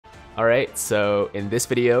Alright, so in this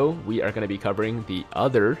video, we are going to be covering the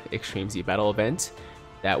other Extreme Z Battle event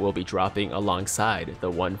that will be dropping alongside the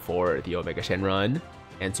one for the Omega Shenron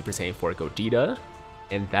and Super Saiyan 4 Gogeta,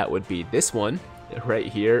 and that would be this one right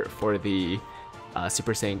here for the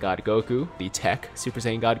Super Saiyan God Goku, the TEQ Super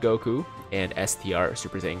Saiyan God Goku, and STR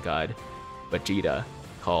Super Saiyan God Vegeta,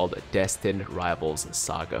 called Destined Rivals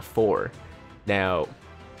Saga 4. Now,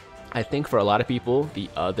 I think for a lot of people, the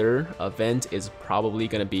other event is probably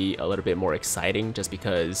going to be a little bit more exciting just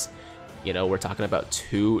because, you know, we're talking about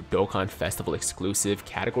two Dokkan Festival exclusive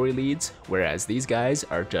category leads, whereas these guys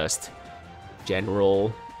are just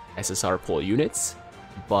general SSR pool units.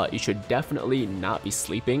 But you should definitely not be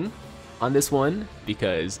sleeping on this one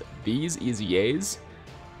because these EZAs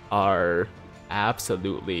are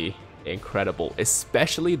absolutely incredible,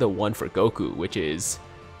 especially the one for Goku, which is,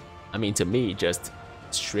 I mean, to me, just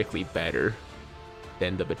strictly better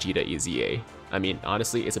than the Vegeta EZA. I mean,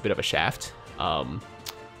 honestly, it's a bit of a shaft,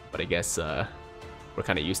 but I guess we're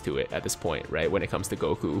kind of used to it at this point, right, when it comes to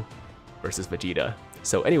Goku versus Vegeta.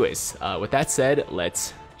 So anyways, with that said,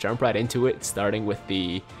 let's jump right into it, starting with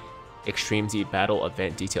the Extreme Z Battle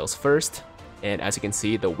event details first. And as you can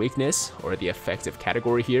see, the weakness or the effective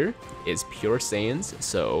category here is Pure Saiyans,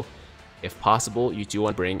 so if possible, you do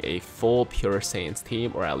want to bring a full Pure Saiyans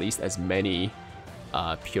team, or at least as many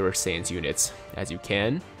Pure Saiyans units as you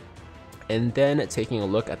can. And then taking a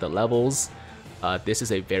look at the levels, this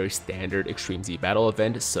is a very standard Extreme Z Battle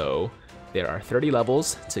event, so there are 30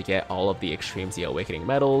 levels to get all of the Extreme Z Awakening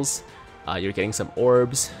medals. You're getting some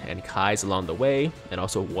orbs and Kais along the way, and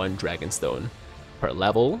also one Dragon Stone per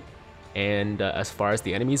level. And as far as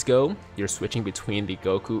the enemies go, you're switching between the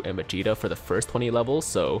Goku and Vegeta for the first 20 levels,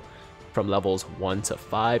 so from levels 1 to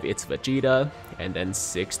 5, it's Vegeta, and then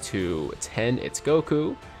 6 to 10, it's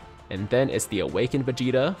Goku, and then it's the Awakened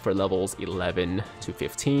Vegeta for levels 11 to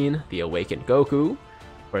 15, the Awakened Goku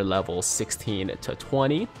for levels 16 to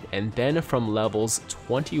 20, and then from levels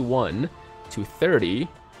 21 to 30,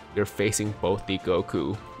 you're facing both the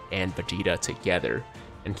Goku and Vegeta together.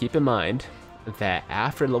 And keep in mind that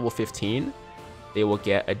after level 15, they will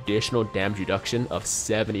get additional damage reduction of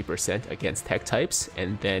 70% against tech types,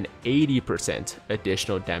 and then 80%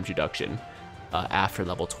 additional damage reduction after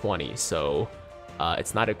level 20. So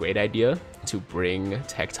it's not a great idea to bring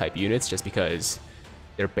tech type units just because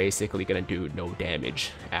they're basically going to do no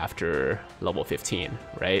damage after level 15,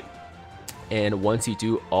 right? And once you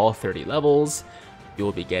do all 30 levels, you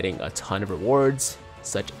will be getting a ton of rewards,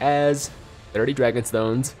 such as 30 Dragon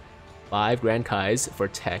Stones, 5 Grand Kais for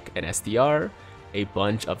Tech and STR, a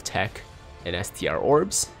bunch of Tech and STR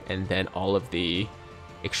orbs, and then all of the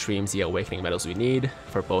Extreme Z Awakening medals we need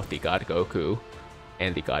for both the God Goku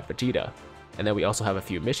and the God Vegeta. And then we also have a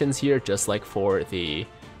few missions here, just like for the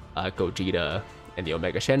Gogeta and the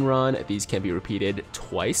Omega Shenron. These can be repeated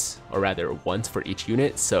twice, or rather once for each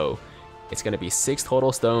unit, so it's going to be 6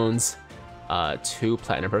 total stones, 2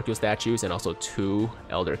 Platinum Hercule statues, and also 2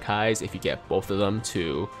 Elder Kais if you get both of them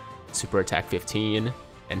to Super Attack 15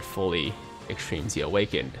 and fully Extreme Z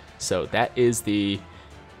Awakened. So that is the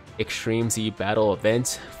Extreme Z Battle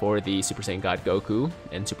event for the Super Saiyan God Goku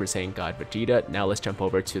and Super Saiyan God Vegeta. Now let's jump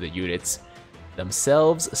over to the units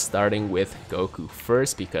themselves, starting with Goku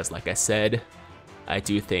first, because like I said, I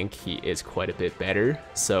do think he is quite a bit better.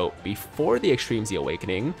 So before the Extreme Z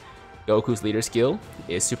Awakening, Goku's leader skill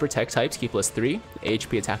is Super Tech types, Ki +3,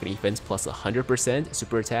 HP attack and defense plus 100%,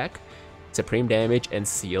 Super Attack, Supreme Damage, and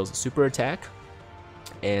Seals Super Attack.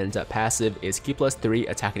 And passive is Ki +3,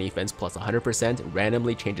 attack and defense plus 100%,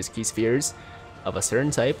 randomly changes Ki spheres of a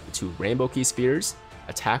certain type to Rainbow Ki spheres,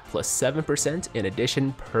 attack plus 7% in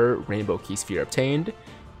addition per Rainbow Ki sphere obtained,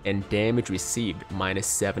 and damage received minus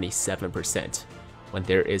 77% when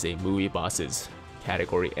there is a movie bosses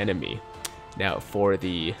category enemy. Now for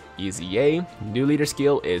the EZA, new leader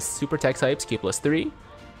skill is Super Tech types, Ki +3,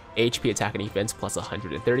 HP attack and defense plus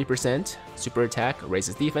 130%, Super Attack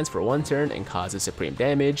raises defense for 1 turn and causes supreme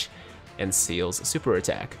damage, and Seals Super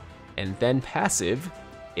Attack. And then passive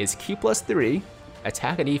is Ki +3,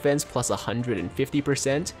 attack and defense plus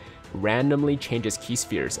 150%, randomly changes Ki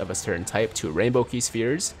spheres of a certain type to Rainbow Ki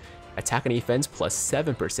spheres, attack and defense plus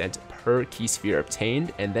 7% per Ki sphere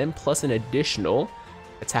obtained, and then plus an additional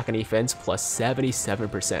attack and defense plus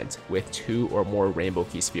 77% with 2 or more Rainbow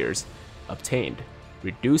Ki spheres obtained.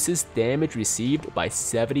 Reduces damage received by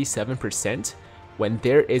 77% when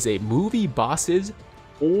there is a movie bosses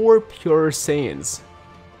or Pure Saiyans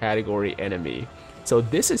category enemy. So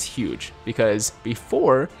this is huge because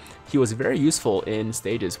before he was very useful in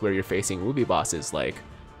stages where you're facing movie bosses. Like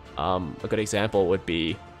a good example would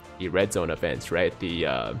be the Red Zone events, right?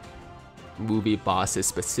 The movie bosses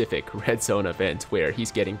specific red zone event where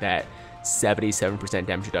he's getting that 77%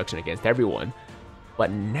 damage reduction against everyone.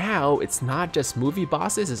 But now it's not just movie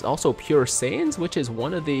bosses, it's also pure Saiyans, which is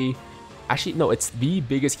one of the, actually no, it's the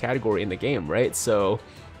biggest category in the game, right? So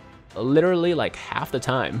literally like half the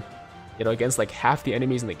time, you know, against like half the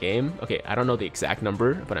enemies in the game, okay, I don't know the exact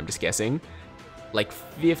number, but I'm just guessing, like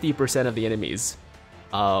 50% of the enemies,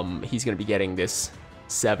 he's gonna be getting this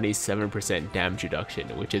 77% damage reduction,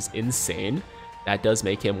 which is insane. That does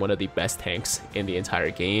make him one of the best tanks in the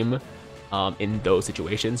entire game in those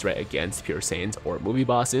situations, right, against pure Saiyans or movie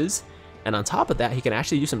bosses. And on top of that, he can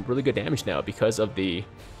actually do some really good damage now because of the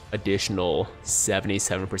additional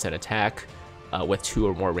 77% attack with 2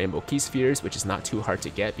 or more rainbow key spheres, which is not too hard to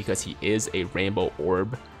get because he is a rainbow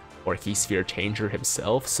orb or key sphere changer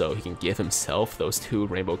himself, so he can give himself those 2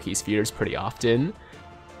 rainbow key spheres pretty often.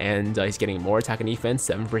 And he's getting more attack and defense,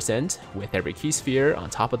 7% with every key sphere on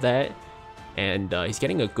top of that. And he's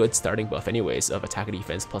getting a good starting buff anyways of attack and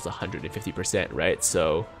defense plus 150%, right?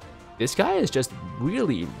 So this guy is just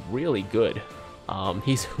really, really good.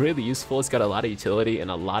 He's really useful. He's got a lot of utility and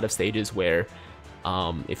a lot of stages where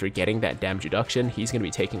if you're getting that damage reduction, he's going to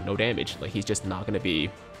be taking no damage. Like, he's just not going to be,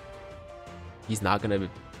 he's not going to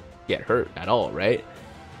get hurt at all, right?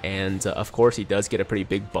 And of course, he does get a pretty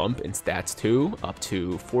big bump in stats too, up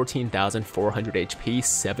to 14,400 HP,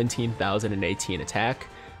 17,018 attack,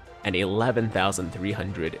 and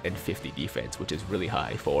 11,350 defense, which is really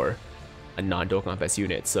high for a non-Dokkan Fest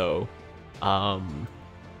unit. So,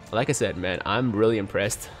 like I said, man, I'm really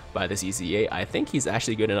impressed by this EZA. I think he's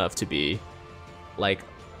actually good enough to be like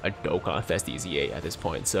a Dokkan Fest EZA at this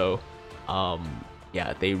point. So,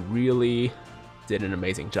 yeah, they really did an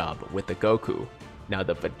amazing job with the Goku. Now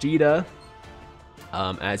the Vegeta,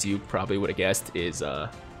 as you probably would have guessed, is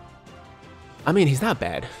I mean, he's not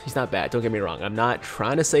bad. He's not bad, don't get me wrong. I'm not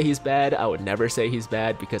trying to say he's bad. I would never say he's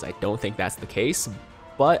bad because I don't think that's the case.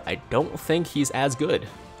 But I don't think he's as good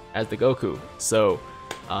as the Goku. So,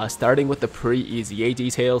 starting with the pre-EZA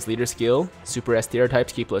details, leader skill, Super STR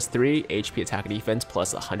types, Ki +3, HP attack and defense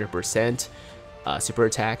plus 100%. Super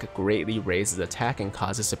attack greatly raises attack and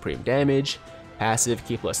causes supreme damage. Passive,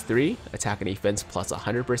 Ki +3, attack and defense plus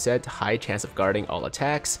 100%, high chance of guarding all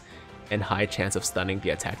attacks, and high chance of stunning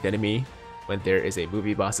the attacked enemy when there is a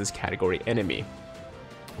movie boss's category enemy.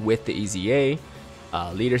 With the EZA,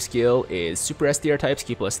 leader skill is Super STR types,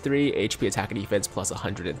 Ki +3, HP attack and defense plus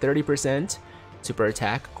 130%, super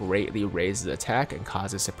attack greatly raises attack and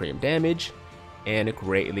causes supreme damage, and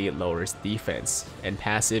greatly lowers defense. And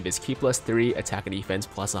passive is Ki +3, attack and defense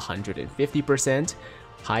plus 150%,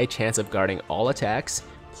 high chance of guarding all attacks,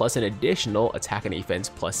 plus an additional attack and defense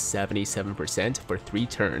plus 77% for 3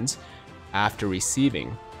 turns after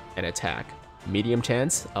receiving an attack. Medium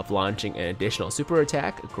chance of launching an additional super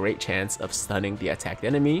attack, great chance of stunning the attacked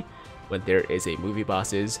enemy when there is a movie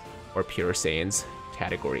bosses or pure Saiyans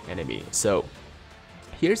category enemy. So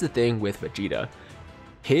here's the thing with Vegeta.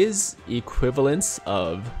 His equivalence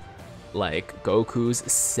of like Goku's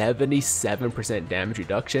 77% damage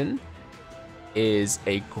reduction is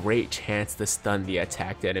a great chance to stun the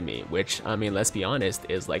attacked enemy, which, I mean, let's be honest,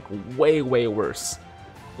 is like way worse.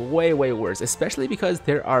 Way worse, especially because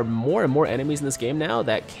there are more and more enemies in this game now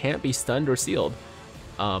that can't be stunned or sealed,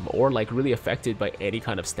 or like really affected by any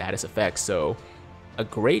kind of status effects. So a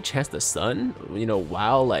great chance to stun, you know,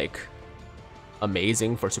 while like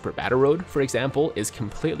amazing for Super Battle Road, for example, is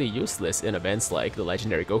completely useless in events like the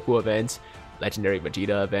Legendary Goku event, Legendary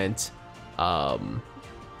Vegeta event,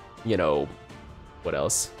 you know, what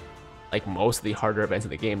else? Like most of the harder events in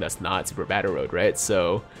the game that's not Super Battle Road, right?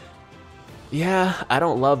 So yeah, I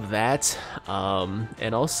don't love that.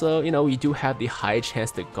 And also, you know, we do have the high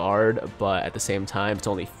chance to guard, but at the same time, it's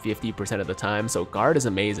only 50% of the time. So guard is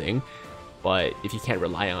amazing, but if you can't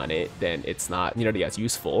rely on it, then it's not nearly as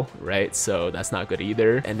useful, right? So that's not good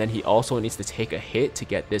either. And then he also needs to take a hit to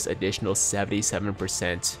get this additional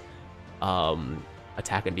 77%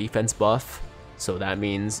 attack and defense buff. So that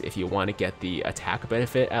means if you want to get the attack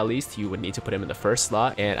benefit, at least, you would need to put him in the first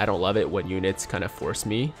slot. And I don't love it when units kind of force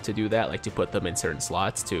me to do that, like to put them in certain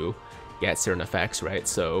slots to get certain effects, right?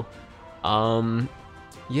 So,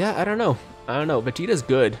 yeah, I don't know. Vegeta's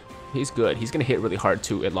good. He's good. He's going to hit really hard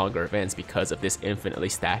too in longer events because of this infinitely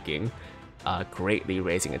stacking, greatly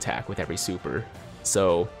raising attack with every super.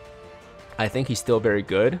 So I think he's still very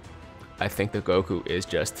good. I think the Goku is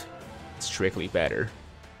just strictly better.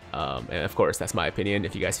 And of course, that's my opinion.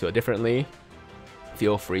 If you guys feel differently,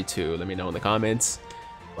 feel free to let me know in the comments.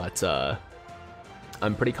 But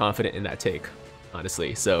I'm pretty confident in that take,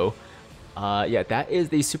 honestly. So Yeah, that is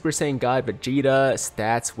the Super Saiyan God Vegeta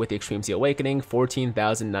stats with the Extreme Z Awakening: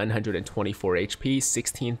 14,924 HP,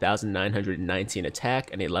 16,919 attack,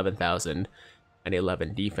 and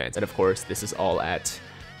 11,011 defense. And of course, this is all at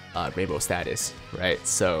Rainbow status, right?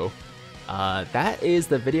 So that is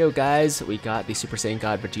the video, guys. We got the Super Saiyan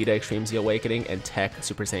God Vegeta Extreme Z Awakening and TEQ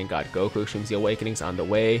Super Saiyan God Goku Extreme Z Awakenings on the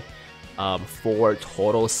way. 4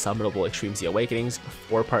 total summonable Extreme Z Awakenings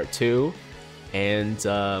for Part 2. And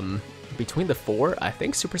between the 4, I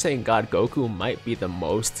think Super Saiyan God Goku might be the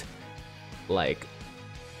most, like,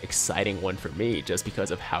 exciting one for me, just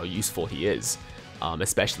because of how useful he is.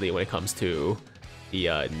 Especially when it comes to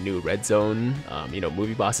the new Red Zone,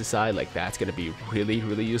 movie bosses side. Like, that's gonna be really,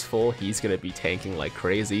 really useful. He's gonna be tanking like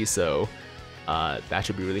crazy, so that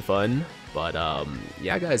should be really fun. But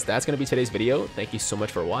yeah, guys, that's gonna be today's video. Thank you so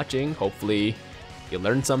much for watching. Hopefully you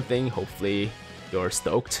learned something. Hopefully you're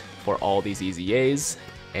stoked for all these EZAs.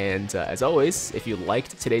 And as always, if you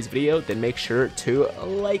liked today's video, then make sure to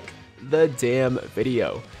like the damn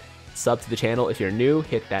video. Sub to the channel if you're new,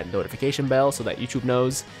 hit that notification bell so that YouTube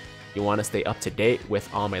knows you want to stay up to date with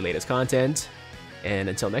all my latest content. And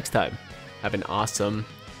until next time, have an awesome,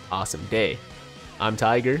 awesome day. I'm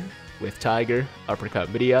Tiger with Tiger Uppercut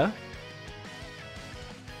Media,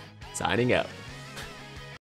 signing out.